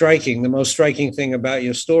really striking, the most striking thing about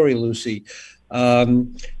your story, Lucy.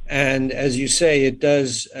 And as you say, it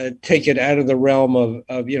does take it out of the realm of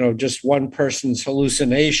just one person's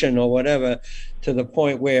hallucination or whatever, to the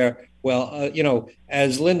point where,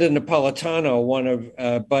 as Linda Napolitano, one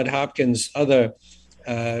of Bud Hopkins' other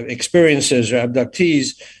experiences or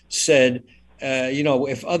abductees, said,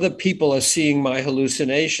 if other people are seeing my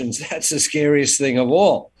hallucinations, that's the scariest thing of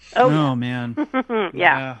all. Oh man.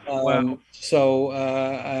 Yeah. Wow. So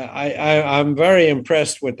I'm very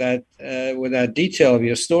impressed with that detail of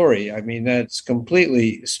your story. I mean, that's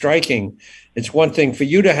completely striking. It's one thing for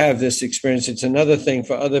you to have this experience. It's another thing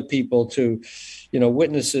for other people to,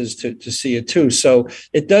 witnesses to see it too. So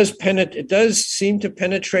it does seem to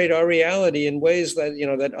penetrate our reality in ways that,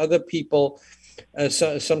 that other people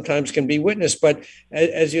sometimes can be witnessed. But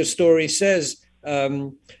as your story says,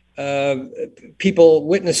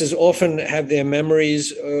 witnesses often have their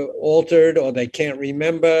memories altered, or they can't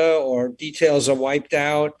remember, or details are wiped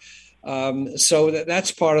out. So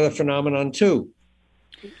that's part of the phenomenon too.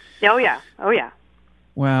 Oh yeah.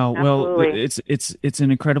 Wow. Absolutely. Well, it's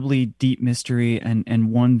an incredibly deep mystery,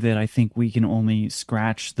 and one that I think we can only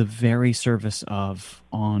scratch the very surface of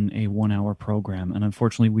on a 1-hour program. And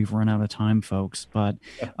unfortunately, we've run out of time, folks. But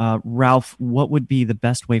Ralph, what would be the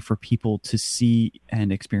best way for people to see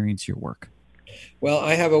and experience your work? Well,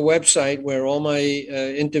 I have a website where all my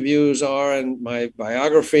interviews are, and my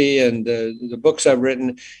biography, and the books I've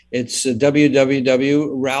written. It's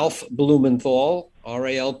www.Ralph Blumenthal,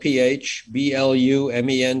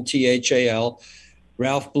 RalphBlumenthal,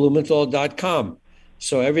 RalphBlumenthal.com.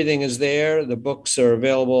 So everything is there. The books are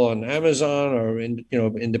available on Amazon or in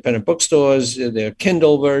independent bookstores. They're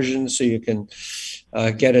Kindle versions, so you can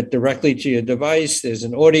get it directly to your device. There's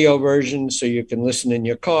an audio version, so you can listen in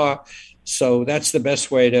your car. So that's the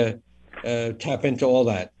best way to tap into all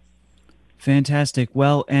that. Fantastic.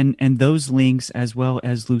 Well, and those links, as well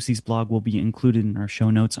as Lucy's blog, will be included in our show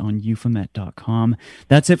notes on euphomet.com.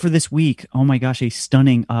 That's it for this week. Oh my gosh, a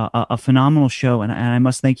stunning, a phenomenal show. And I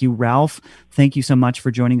must thank you, Ralph. Thank you so much for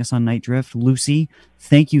joining us on NITE DRIFT. Lucy,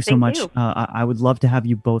 thank you so much. I would love to have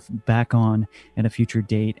you both back on at a future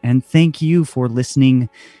date. And thank you for listening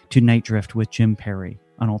to NITE DRIFT with Jim Perry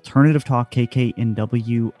on Alternative Talk,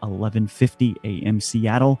 KKNW 1150 AM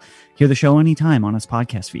Seattle. Hear the show anytime on its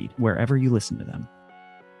podcast feed, wherever you listen to them.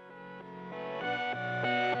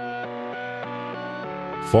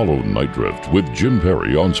 Follow NITE DRIFT with Jim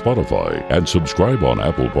Perry on Spotify and subscribe on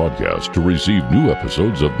Apple Podcasts to receive new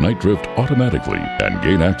episodes of NITE DRIFT automatically and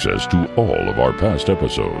gain access to all of our past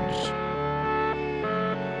episodes.